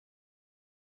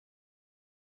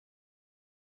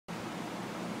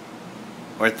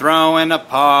We're throwing a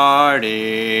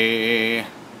party.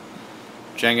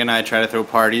 Jenga and I try to throw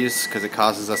parties because it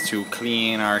causes us to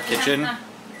clean our kitchen.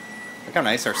 Look how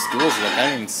nice our stools look. I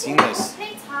haven't even seen those.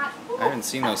 I haven't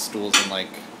seen those stools in like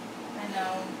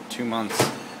 2 months. Been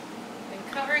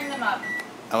covering them up.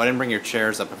 Oh, I didn't bring your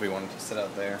chairs up if we wanted to sit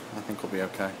out there. I think we'll be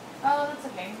okay. Oh, that's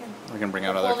okay. We can bring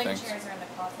out other things. Folding chairs are in the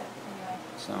closet anyway.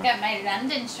 So. Got my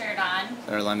London shirt on.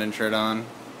 Our London shirt on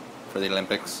for the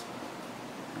Olympics.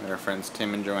 We got our friends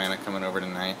Tim and Joanna coming over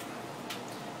tonight.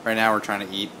 Right now we're trying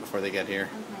to eat before they get here.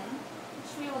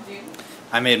 Which we will do.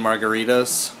 I made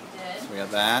margaritas. We did. So we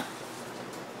got that.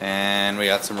 And we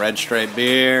got some Red Stripe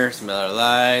beer, some Miller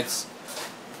Lights.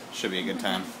 Should be a good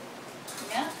time.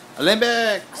 Yeah.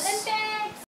 Olympics!